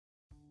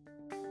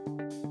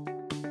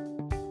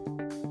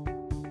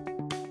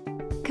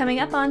Coming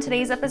up on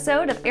today's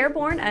episode of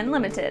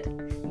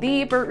Airborne-Unlimited,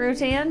 the Burt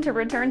Rutan to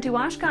return to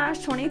Oshkosh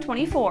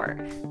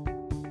 2024.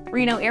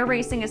 Reno Air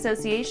Racing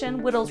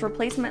Association whittles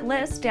replacement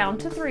list down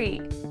to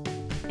 3.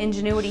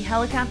 Ingenuity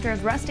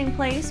Helicopters resting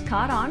place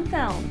caught on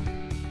film.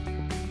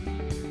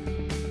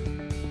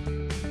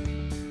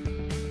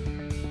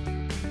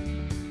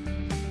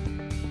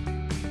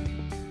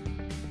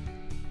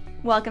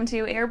 Welcome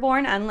to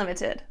Airborne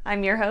Unlimited.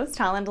 I'm your host,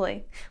 Holland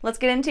Lee. Let's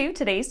get into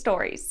today's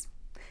stories.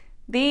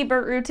 The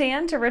Burt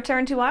Rutan to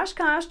return to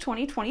Oshkosh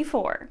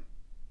 2024.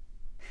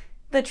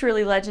 The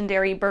truly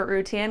legendary Burt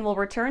Rutan will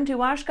return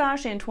to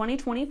Oshkosh in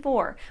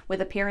 2024, with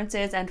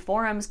appearances and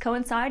forums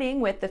coinciding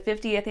with the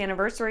 50th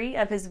anniversary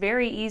of his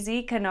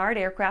VariEze canard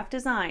aircraft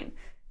design.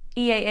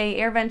 EAA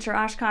AirVenture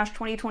Oshkosh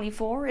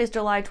 2024 is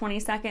July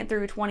 22nd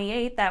through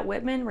 28th at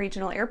Wittman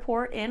Regional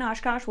Airport in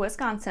Oshkosh,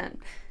 Wisconsin.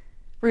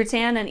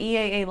 Rutan, an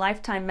EAA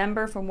Lifetime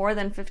member for more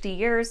than 50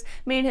 years,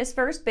 made his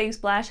first big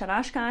splash at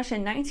Oshkosh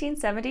in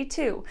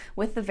 1972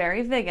 with the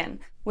VariViggen,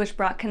 which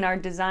brought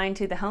canard design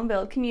to the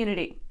homebuilt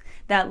community.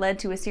 That led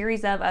to a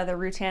series of other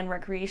Rutan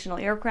recreational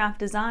aircraft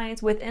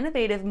designs with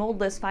innovative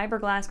moldless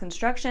fiberglass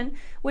construction,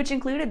 which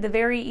included the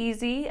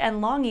VariEze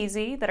and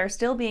LongEze that are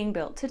still being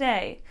built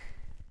today.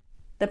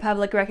 The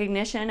public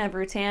recognition of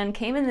Rutan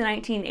came in the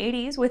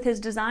 1980s with his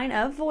design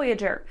of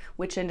Voyager,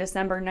 which in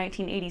December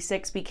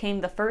 1986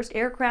 became the first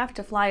aircraft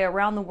to fly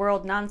around the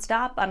world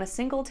non-stop on a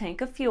single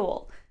tank of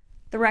fuel.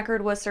 The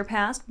record was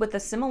surpassed with a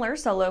similar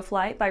solo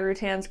flight by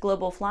Rutan's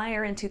Global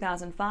Flyer in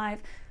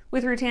 2005,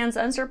 with Rutan's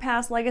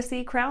unsurpassed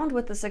legacy crowned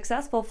with the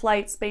successful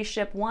flight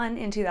Spaceship One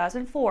in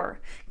 2004,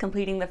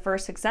 completing the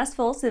first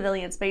successful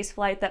civilian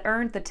spaceflight that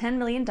earned the $10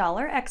 million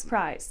X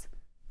Prize.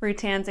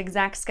 Rutan's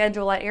exact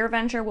schedule at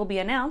AirVenture will be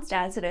announced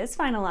as it is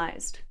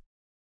finalized.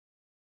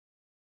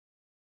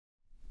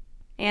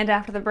 And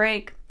after the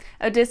break,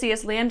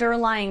 Odysseus lander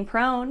lying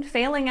prone,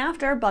 failing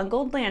after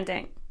bungled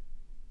landing.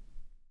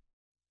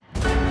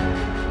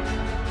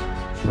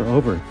 For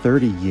over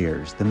 30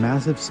 years, the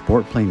massive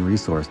Sport Plane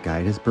Resource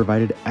Guide has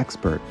provided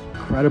expert,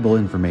 credible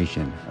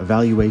information,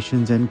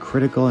 evaluations, and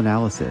critical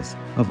analysis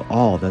of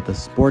all that the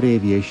sport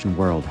aviation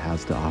world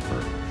has to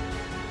offer.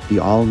 The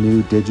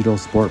all-new digital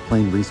Sport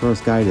Plane Resource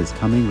Guide is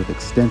coming with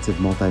extensive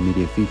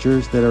multimedia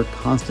features that are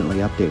constantly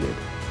updated,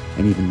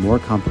 an even more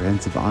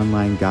comprehensive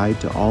online guide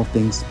to all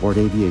things sport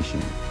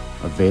aviation.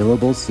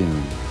 Available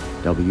soon.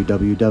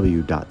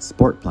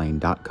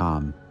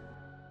 www.sportplane.com.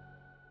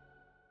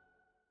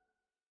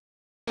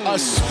 A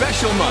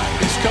special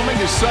month is coming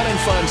to Sun &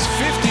 Fun's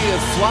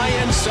 50th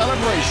fly-in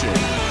celebration.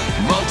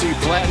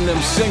 Multi-platinum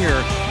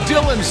singer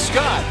Dylan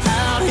Scott.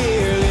 Out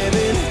here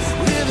living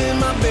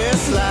my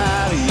best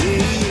life,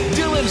 yeah.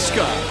 Dylan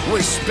Scott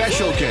with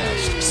special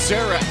guest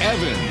Sarah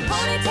Evans.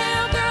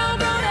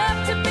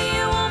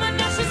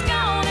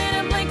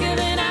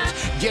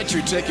 Get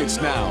your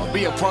tickets now.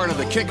 Be a part of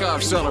the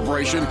kickoff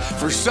celebration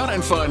for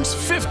Sun & Fun's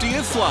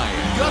 50th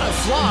fly-in. Go to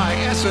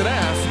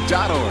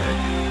flysnf.org.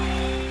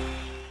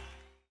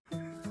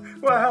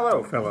 Well,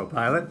 hello, fellow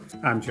pilot.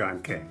 I'm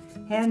John King.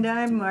 And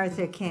I'm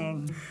Martha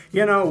King.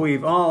 You know,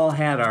 we've all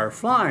had our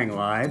flying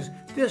lives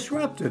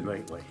disrupted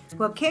lately.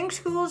 Well, King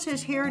Schools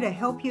is here to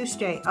help you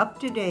stay up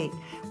to date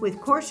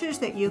with courses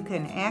that you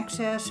can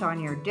access on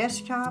your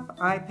desktop,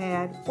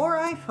 iPad, or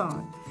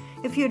iPhone.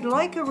 If you'd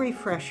like a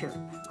refresher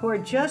or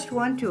just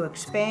want to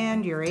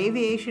expand your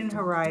aviation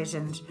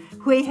horizons,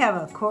 we have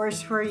a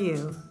course for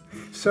you.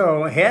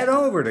 So head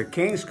over to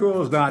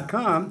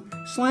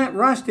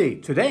kingschools.com/Rusty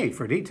today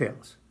for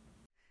details.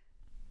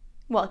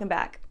 Welcome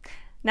back.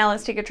 Now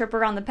let's take a trip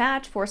around the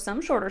patch for some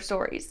shorter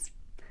stories.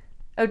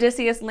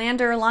 Odysseus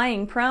lander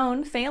lying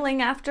prone,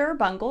 failing after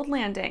bungled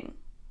landing.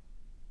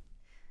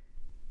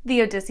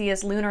 The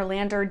Odysseus lunar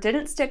lander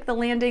didn't stick the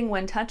landing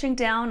when touching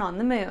down on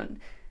the moon.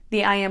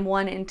 The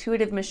IM-1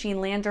 intuitive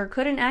machine lander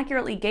couldn't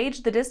accurately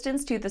gauge the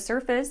distance to the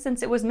surface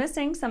since it was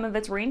missing some of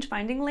its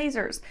range-finding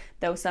lasers,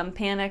 though some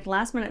panicked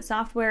last-minute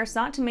software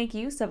sought to make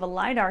use of a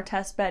LiDAR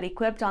testbed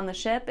equipped on the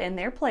ship in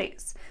their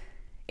place.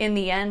 In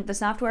the end, the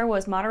software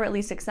was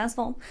moderately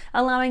successful,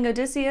 allowing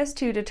Odysseus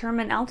to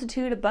determine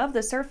altitude above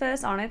the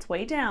surface on its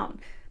way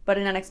down, but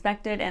an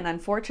unexpected and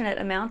unfortunate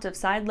amount of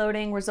side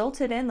loading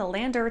resulted in the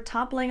lander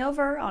toppling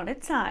over on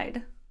its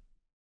side.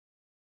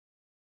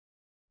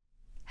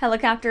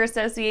 Helicopter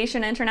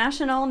Association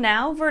International,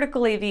 now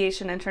Vertical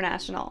Aviation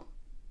International.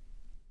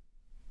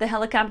 The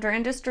helicopter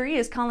industry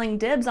is calling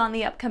dibs on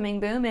the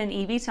upcoming boom in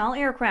eVTOL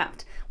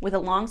aircraft, with a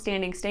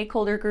long-standing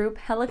stakeholder group,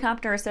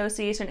 Helicopter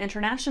Association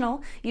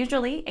International,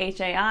 usually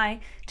HAI,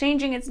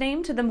 changing its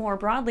name to the more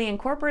broadly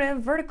incorporative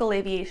Vertical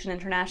Aviation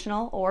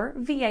International, or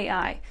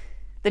VAI.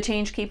 The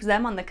change keeps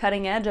them on the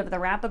cutting edge of the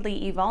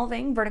rapidly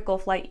evolving vertical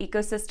flight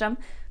ecosystem,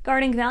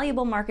 guarding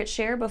valuable market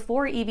share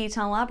before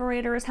eVTOL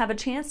operators have a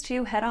chance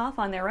to head off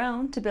on their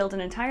own to build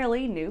an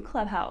entirely new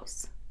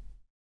clubhouse.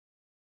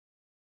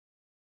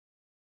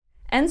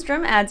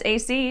 Enstrom adds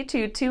AC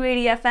to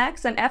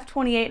 280FX and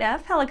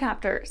F-28F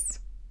helicopters.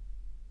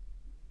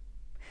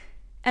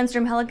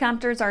 Enstrom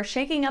Helicopters are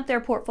shaking up their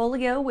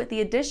portfolio with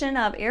the addition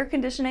of air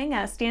conditioning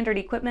as standard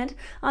equipment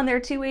on their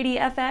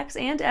 280FX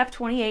and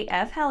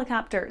F-28F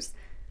helicopters.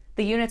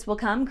 The units will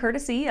come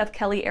courtesy of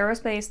Kelly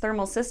Aerospace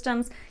Thermal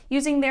Systems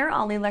using their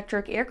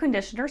all-electric air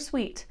conditioner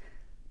suite.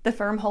 The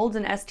firm holds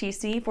an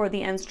STC for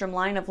the Enstrom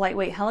line of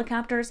lightweight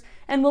helicopters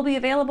and will be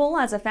available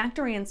as a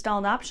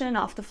factory-installed option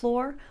off the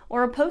floor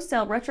or a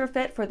post-sale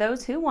retrofit for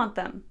those who want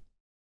them.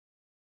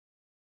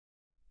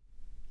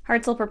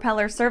 Hartzell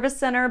Propeller Service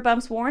Center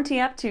bumps warranty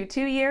up to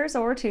 2 years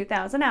or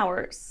 2,000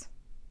 hours.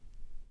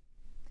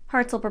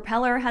 Hartzell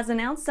Propeller has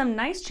announced some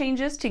nice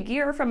changes to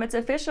gear from its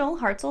official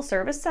Hartzell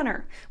Service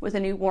Center, with a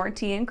new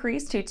warranty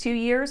increase to 2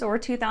 years or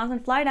 2,000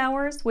 flight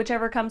hours,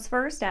 whichever comes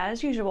first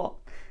as usual.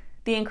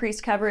 The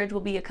increased coverage will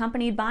be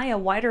accompanied by a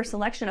wider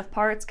selection of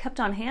parts kept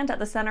on hand at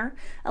the center,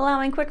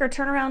 allowing quicker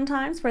turnaround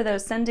times for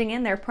those sending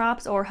in their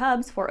props or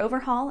hubs for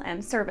overhaul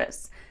and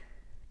service.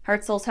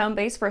 Hartzell's home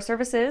base for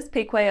services,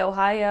 Piquet,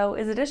 Ohio,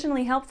 is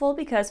additionally helpful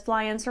because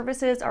fly-in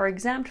services are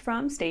exempt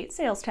from state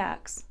sales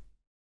tax.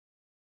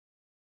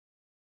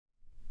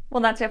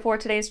 Well, that's it for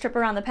today's trip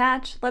around the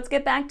patch. Let's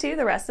get back to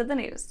the rest of the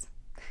news.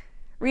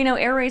 Reno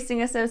Air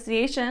Racing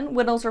Association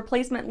whittles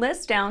replacement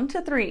list down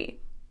to 3.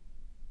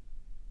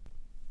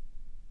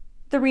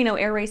 The Reno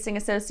Air Racing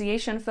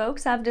Association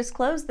folks have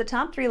disclosed the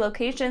top 3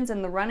 locations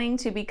in the running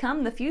to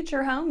become the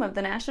future home of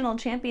the National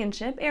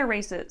Championship Air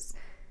Races.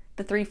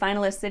 The 3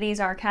 finalist cities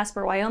are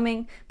Casper,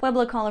 Wyoming,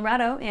 Pueblo,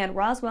 Colorado, and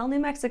Roswell, New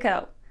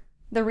Mexico.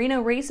 The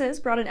Reno races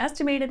brought an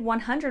estimated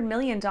 $100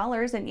 million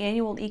in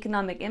annual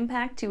economic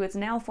impact to its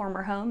now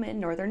former home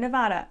in northern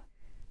Nevada.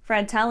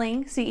 Fred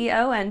Telling,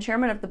 CEO and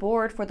chairman of the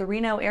board for the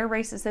Reno Air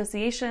Race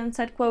Association,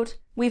 said, quote,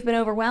 "We've been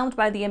overwhelmed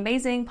by the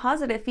amazing,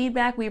 positive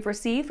feedback we've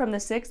received from the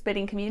 6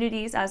 bidding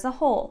communities as a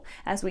whole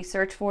as we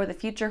search for the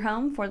future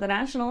home for the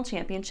National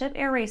Championship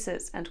Air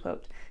Races," end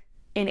quote.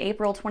 In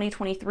April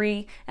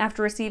 2023,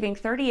 after receiving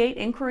 38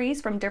 inquiries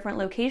from different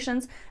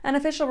locations, an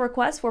official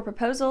request for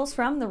proposals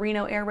from the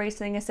Reno Air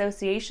Racing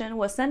Association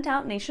was sent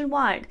out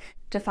nationwide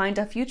to find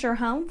a future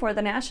home for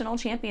the National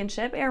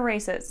Championship Air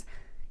Races.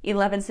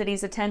 11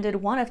 cities attended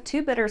one of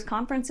 2 bidders'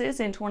 conferences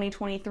in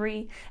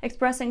 2023,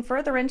 expressing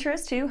further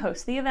interest to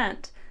host the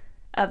event.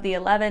 Of the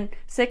 11,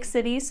 6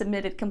 cities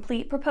submitted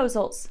complete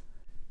proposals.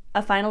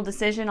 A final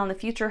decision on the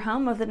future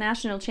home of the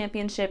National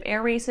Championship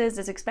Air Races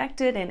is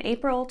expected in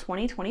April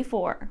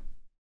 2024.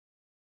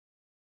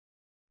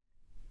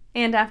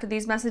 And after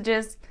these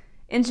messages,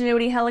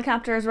 Ingenuity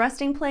Helicopter's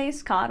resting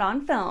place caught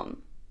on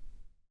film.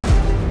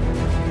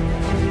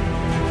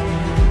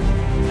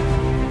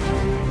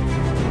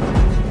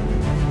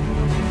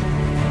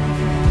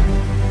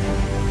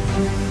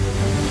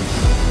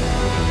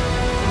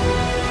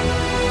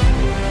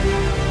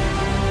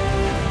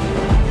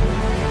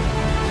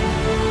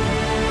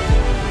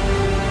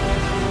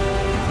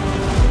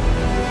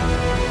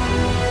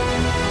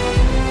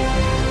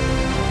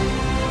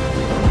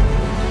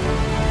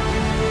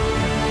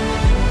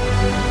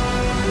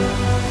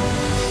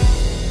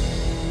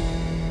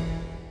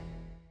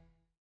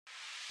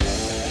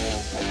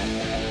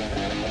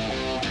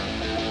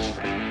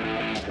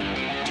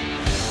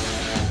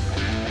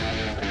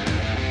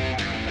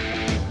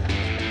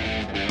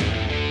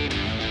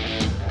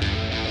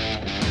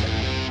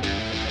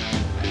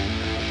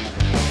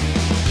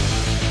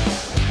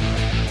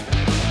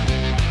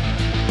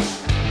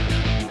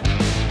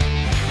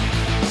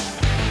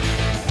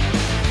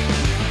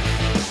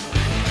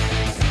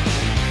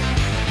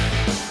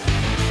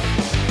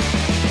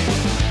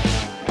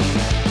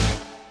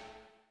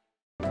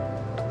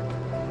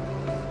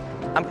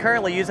 I'm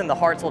currently using the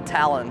Hartzell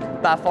Talon,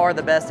 by far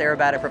the best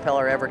aerobatic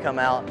propeller ever come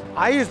out.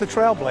 I use the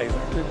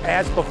Trailblazer. It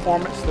adds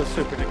performance to the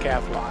Super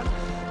Decathlon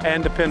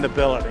and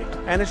dependability,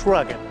 and it's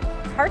rugged.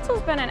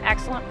 Hartzell's been an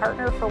excellent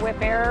partner for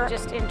Whip Air,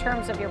 just in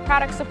terms of your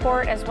product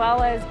support as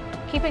well as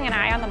keeping an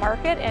eye on the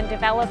market and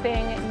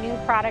developing new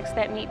products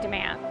that meet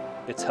demand.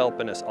 It's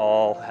helping us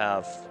all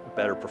have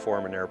better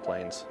performing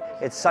airplanes.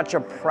 It's such a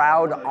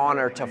proud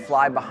honor to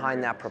fly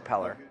behind that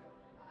propeller.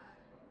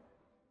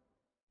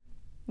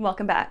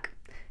 Welcome back.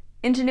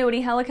 Ingenuity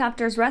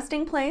Helicopter's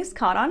resting place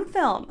caught on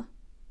film.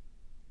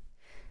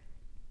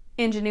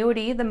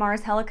 Ingenuity, the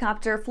Mars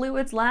helicopter, flew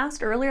its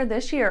last earlier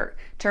this year,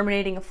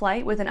 terminating a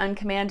flight with an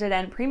uncommanded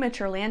and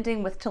premature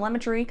landing with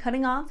telemetry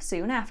cutting off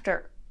soon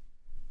after.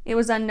 It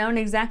was unknown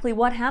exactly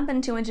what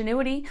happened to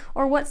Ingenuity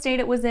or what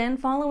state it was in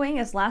following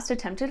its last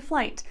attempted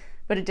flight,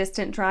 but a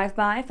distant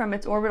drive-by from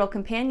its orbital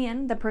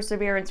companion, the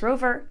Perseverance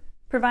rover,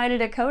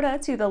 provided a coda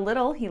to the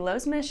Little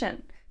Helo's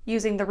mission.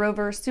 Using the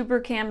rover's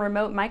SuperCam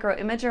remote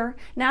micro-imager,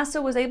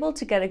 NASA was able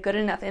to get a good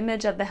enough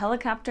image of the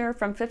helicopter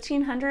from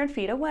 1,500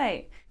 feet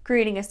away,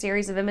 creating a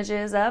series of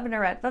images of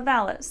Neretva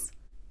Vallis.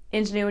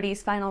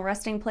 Ingenuity's final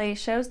resting place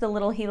shows the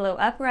Little Helo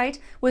upright,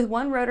 with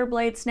one rotor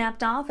blade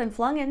snapped off and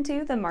flung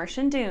into the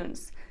Martian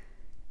dunes.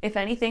 If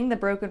anything, the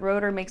broken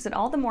rotor makes it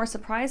all the more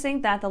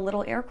surprising that the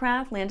little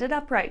aircraft landed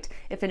upright,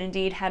 if it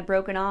indeed had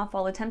broken off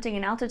while attempting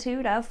an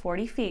altitude of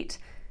 40 feet.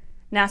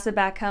 NASA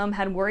back home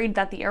had worried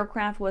that the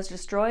aircraft was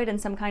destroyed in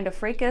some kind of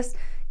fracas,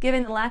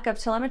 giving the lack of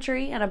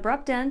telemetry an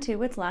abrupt end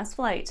to its last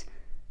flight.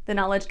 The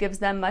knowledge gives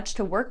them much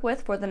to work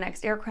with for the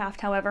next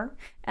aircraft, however,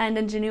 and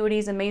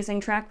Ingenuity's amazing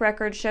track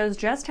record shows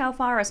just how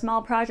far a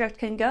small project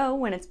can go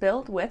when it's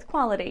built with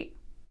quality.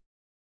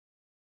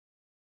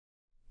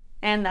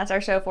 And that's our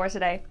show for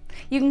today.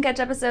 You can catch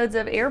episodes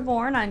of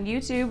Airborne on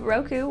YouTube,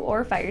 Roku,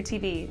 or Fire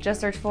TV.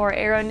 Just search for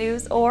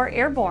Aero-News or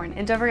Airborne,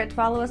 and don't forget to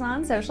follow us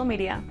on social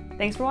media.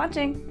 Thanks for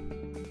watching!